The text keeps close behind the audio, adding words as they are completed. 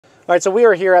All right, so we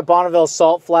are here at Bonneville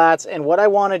Salt Flats, and what I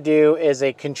want to do is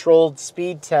a controlled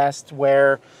speed test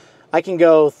where I can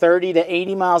go 30 to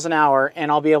 80 miles an hour,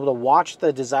 and I'll be able to watch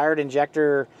the desired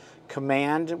injector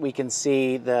command. We can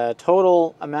see the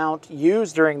total amount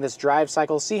used during this drive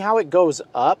cycle, see how it goes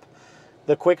up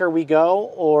the quicker we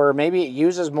go, or maybe it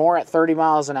uses more at 30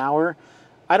 miles an hour.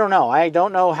 I don't know. I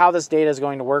don't know how this data is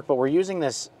going to work, but we're using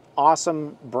this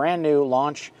awesome brand new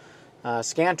Launch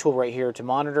Scantool right here to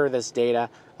monitor this data.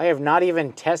 I have not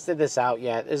even tested this out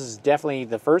yet. This is definitely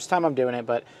the first time I'm doing it,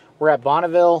 but we're at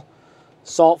Bonneville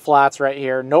Salt Flats right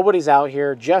here. Nobody's out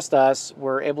here, just us.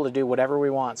 We're able to do whatever we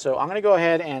want. So I'm gonna go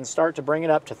ahead and start to bring it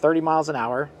up to 30 miles an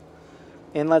hour,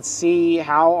 and let's see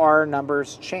how our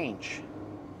numbers change.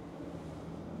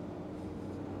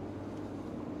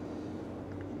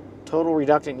 Total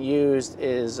reductant used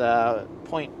is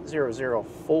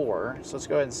 0.004. So let's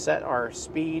go ahead and set our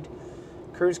speed.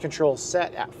 Cruise control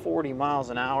set at 40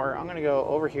 miles an hour. I'm gonna go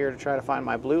over here to try to find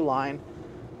my blue line.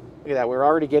 Look at that, we're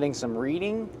already getting some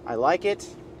reading. I like it.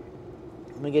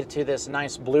 Let me get to this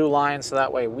nice blue line so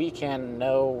that way we can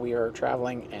know we are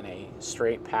traveling in a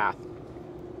straight path.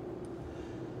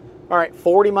 All right,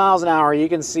 40 miles an hour. You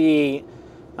can see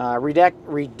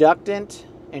reductant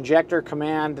injector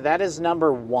command. That is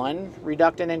number 1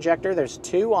 reductant injector. There's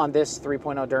 2 on this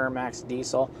 3.0 Duramax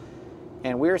diesel.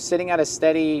 And we're sitting at a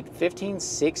steady 15,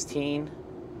 16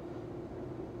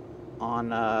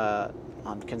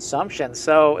 on consumption.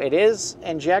 So it is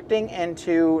injecting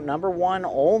into number 1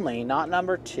 only, not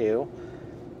number 2.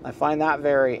 I find that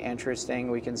very interesting.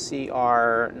 We can see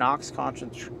our NOx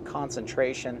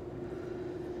concentration.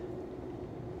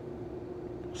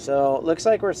 So it looks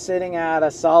like we're sitting at a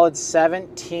solid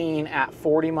 17 at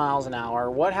 40 miles an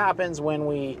hour. What happens when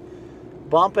we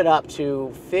bump it up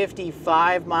to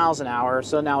 55 miles an hour?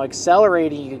 So now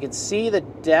accelerating, you can see the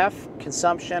DEF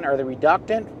consumption, or the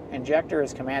reductant injector,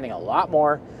 is commanding a lot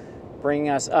more, bringing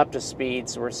us up to speed.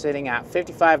 So we're sitting at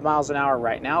 55 miles an hour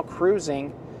right now,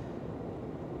 cruising,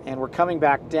 and we're coming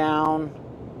back down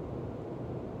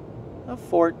a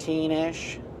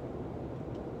 14-ish.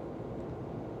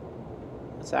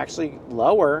 It's actually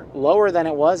lower than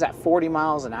it was at 40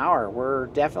 miles an hour. We're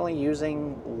definitely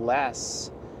using less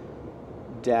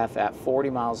DEF at 40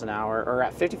 miles an hour, or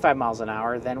at 55 miles an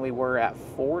hour, than we were at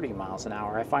 40 miles an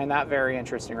hour. I find that very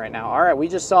interesting right now. All right, we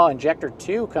just saw injector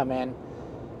 2 come in.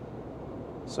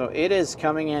 So it is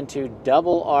coming in to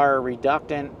double our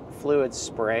reductant fluid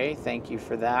spray. Thank you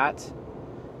for that.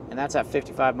 And that's at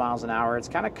 55 miles an hour. It's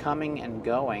kind of coming and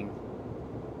going.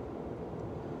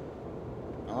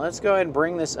 Now let's go ahead and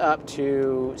bring this up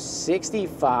to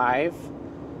 65.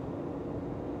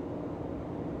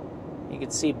 You can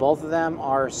see both of them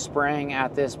are spraying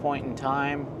at this point in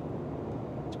time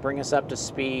to bring us up to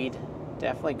speed.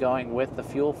 Definitely going with the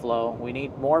fuel flow. We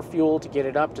need more fuel to get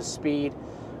it up to speed.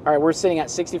 All right, we're sitting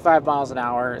at 65 miles an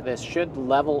hour. This should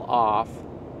level off.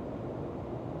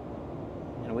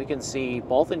 And we can see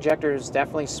both injectors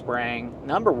definitely spraying.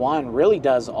 Number 1 really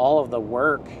does all of the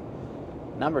work.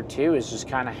 Number 2 is just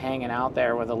kind of hanging out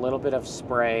there with a little bit of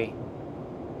spray.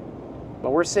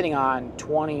 But we're sitting on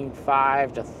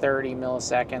 25 to 30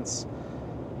 milliseconds.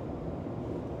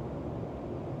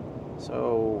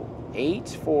 So 8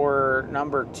 for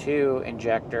number 2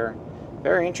 injector.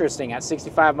 Very interesting. At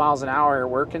 65 miles an hour,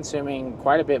 we're consuming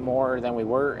quite a bit more than we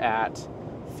were at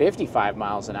 55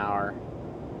 miles an hour.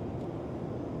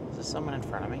 Is there someone in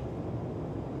front of me?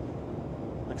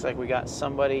 Looks like we got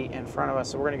somebody in front of us.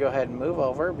 So we're going to go ahead and move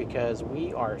over because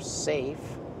we are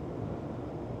safe.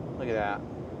 Look at that.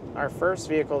 Our first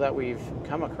vehicle that we've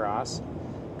come across,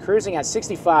 cruising at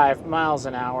 65 miles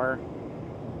an hour.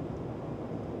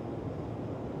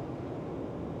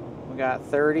 We got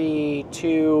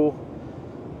 32,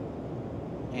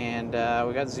 and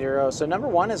we got 0. So number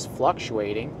 1 is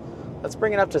fluctuating. Let's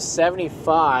bring it up to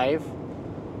 75,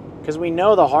 because we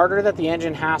know the harder that the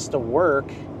engine has to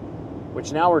work,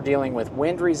 which now we're dealing with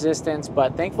wind resistance,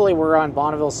 but thankfully we're on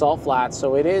Bonneville Salt Flats,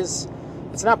 so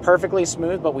it's not perfectly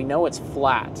smooth, but we know it's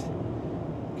flat,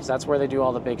 because that's where they do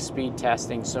all the big speed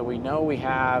testing. So we know we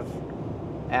have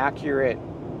accurate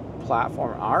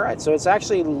platform. All right, so it's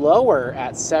actually lower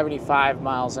at 75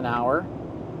 miles an hour.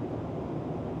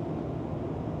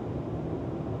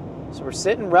 So we're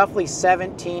sitting roughly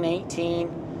 17,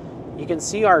 18. You can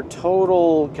see our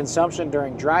total consumption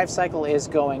during drive cycle is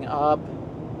going up.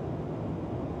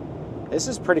 This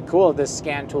is pretty cool. This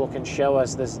scan tool can show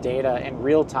us this data in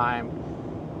real time.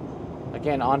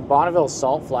 Again, on Bonneville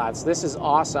Salt Flats, this is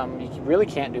awesome. You really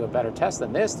can't do a better test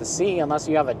than this to see unless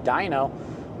you have a dyno,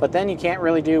 but then you can't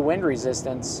really do wind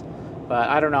resistance. But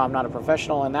I don't know, I'm not a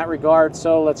professional in that regard,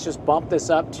 so let's just bump this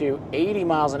up to 80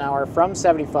 miles an hour from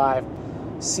 75,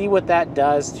 see what that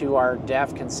does to our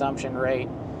DEF consumption rate.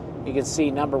 You can see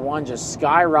number one just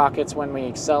skyrockets when we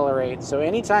accelerate. So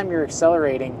anytime you're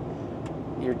accelerating,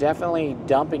 you're definitely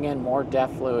dumping in more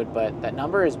DEF fluid, but that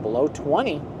number is below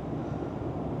 20.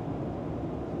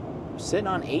 We're sitting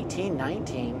on 18,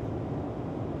 19.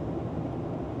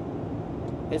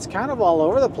 It's kind of all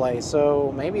over the place,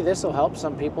 so maybe this will help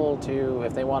some people to,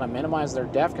 if they want to minimize their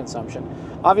DEF consumption.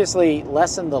 Obviously,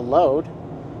 lessen the load.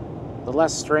 The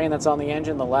less strain that's on the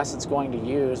engine, the less it's going to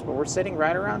use, but we're sitting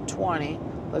right around 20.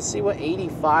 Let's see what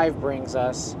 85 brings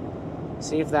us.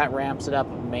 See if that ramps it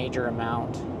up a major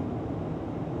amount.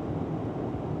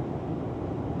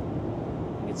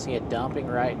 You can see it dumping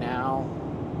right now.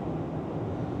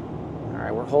 All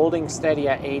right, we're holding steady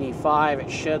at 85. It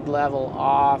should level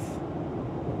off.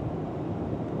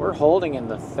 We're holding in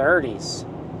the 30s.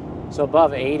 So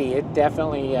above 80, it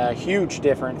definitely a huge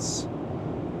difference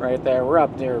right there. We're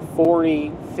up there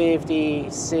 40,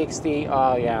 50, 60.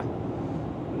 Oh yeah.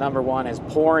 Number one is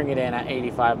pouring it in at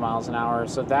 85 miles an hour.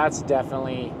 So that's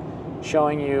definitely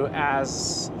showing you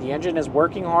as the engine is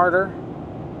working harder,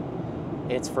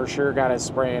 it's for sure got to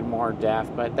spray in more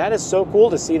DEF. But that is so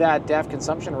cool to see that DEF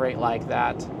consumption rate like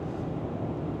that.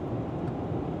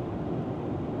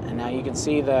 And now you can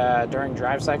see the during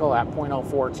drive cycle at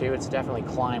 0.042, it's definitely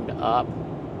climbed up.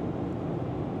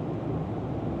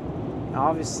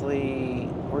 Obviously,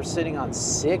 we're sitting on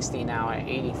 60 now at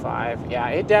 85. Yeah,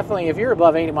 it definitely, if you're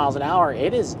above 80 miles an hour,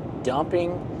 it is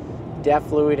dumping DEF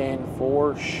fluid in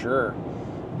for sure.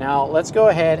 Now, let's go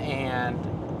ahead and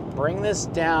bring this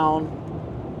down.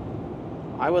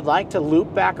 I would like to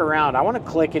loop back around. I want to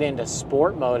click it into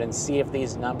sport mode and see if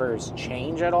these numbers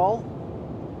change at all.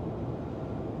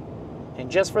 And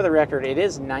just for the record, it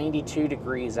is 92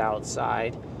 degrees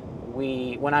outside.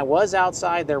 When I was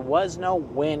outside, there was no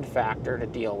wind factor to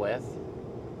deal with.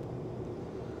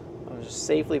 I'm just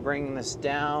safely bringing this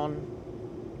down.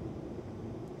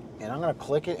 And I'm going to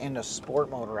click it into sport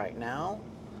mode right now.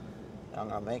 I'm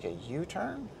going to make a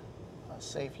U-turn, a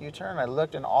safe U-turn. I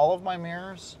looked in all of my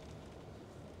mirrors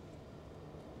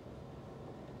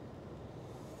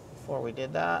before we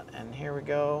did that, and here we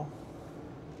go.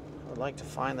 I would like to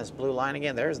find this blue line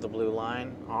again. There's the blue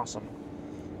line. Awesome.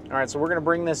 All right, so we're going to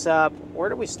bring this up. Where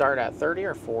did we start at, 30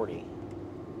 or 40?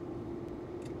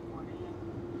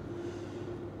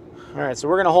 All right, so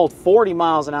we're going to hold 40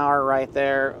 miles an hour right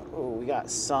there. Ooh, we got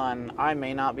sun. I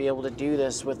may not be able to do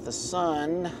this with the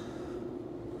sun.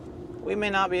 We may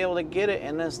not be able to get it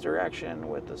in this direction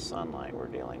with the sunlight we're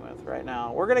dealing with right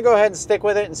now. We're going to go ahead and stick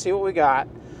with it and see what we got.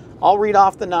 I'll read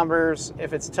off the numbers.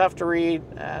 If it's tough to read,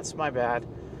 that's my bad.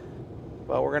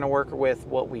 But we're going to work with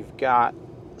what we've got.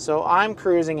 So I'm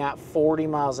cruising at 40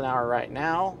 miles an hour right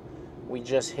now. We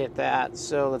just hit that.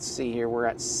 So let's see here. We're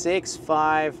at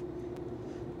 6.5.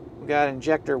 We got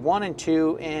injector 1 and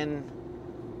 2 in.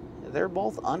 They're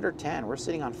both under 10. We're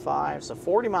sitting on 5. So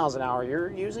 40 miles an hour.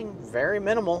 You're using very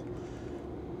minimal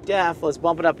DEF. Let's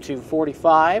bump it up to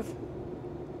 45.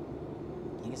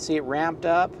 You can see it ramped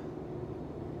up.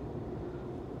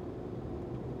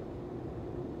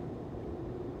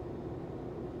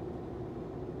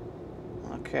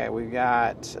 Okay, we've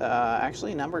got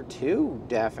actually number 2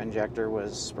 DEF injector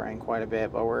was spraying quite a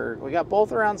bit, but we got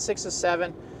both around 6 to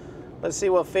 7. Let's see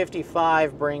what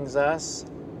 55 brings us.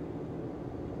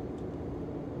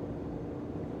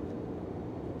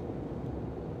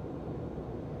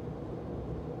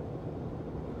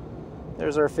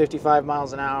 There's our 55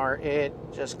 miles an hour. It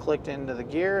just clicked into the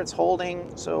gear. It's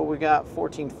holding. So we got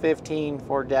 14, 15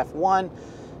 for DEF 1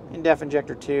 and DEF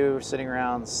injector 2 sitting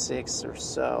around 6 or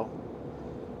so.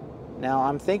 Now,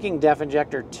 I'm thinking DEF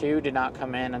injector 2 did not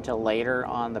come in until later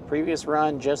on the previous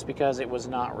run just because it was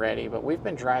not ready. But we've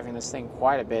been driving this thing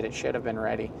quite a bit. It should have been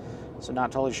ready. So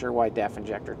not totally sure why DEF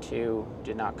injector 2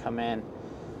 did not come in.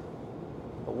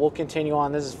 But we'll continue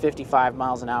on. This is 55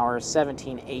 miles an hour,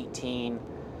 17, 18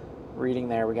 reading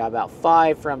there. We got about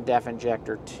 5 from DEF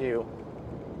injector 2.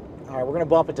 All right, we're going to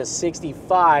bump it to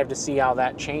 65 to see how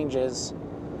that changes.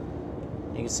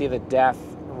 You can see the DEF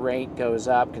rate goes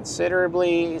up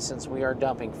considerably since we are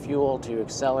dumping fuel to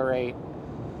accelerate.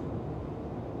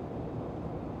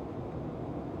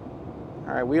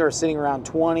 All right, we are sitting around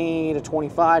 20 to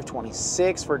 25,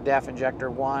 26 for DEF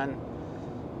injector 1.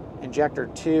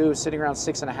 Injector 2 sitting around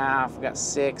 6.5. We got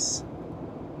 6.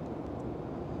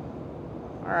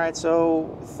 All right,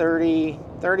 so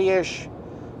 30-ish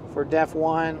for DEF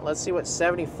 1. Let's see what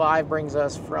 75 brings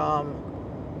us from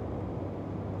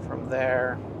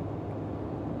there.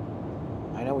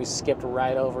 I know we skipped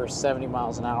right over 70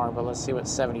 miles an hour, but let's see what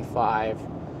 75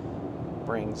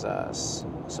 brings us.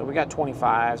 So we got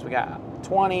 25s, we got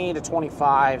 20 to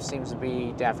 25 seems to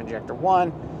be DEF injector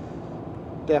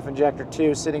 1. DEF injector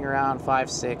 2 sitting around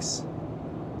 5, 6.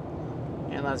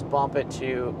 And let's bump it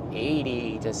to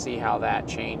 80 to see how that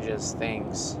changes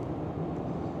things.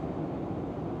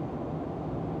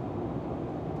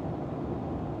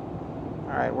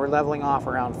 All right, we're leveling off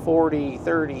around 40,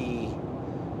 30.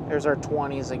 There's our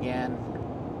 20s again.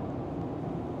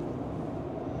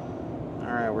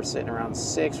 All right, we're sitting around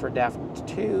 6 for DEF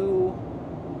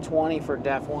 2, 20 for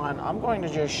DEF 1. I'm going to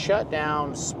just shut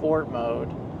down sport mode.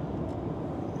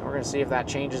 And we're going to see if that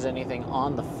changes anything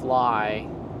on the fly.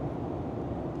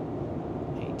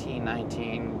 18,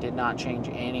 19 did not change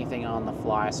anything on the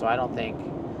fly, so I don't think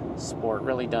sport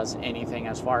really does anything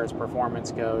as far as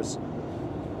performance goes.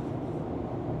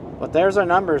 But there's our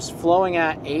numbers, flowing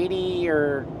at 80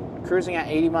 or cruising at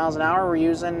 80 miles an hour. We're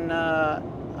using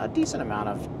a decent amount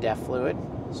of DEF fluid.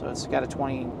 So it's got a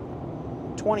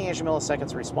 20-ish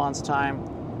milliseconds response time.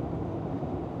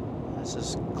 This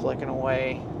is clicking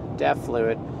away DEF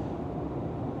fluid.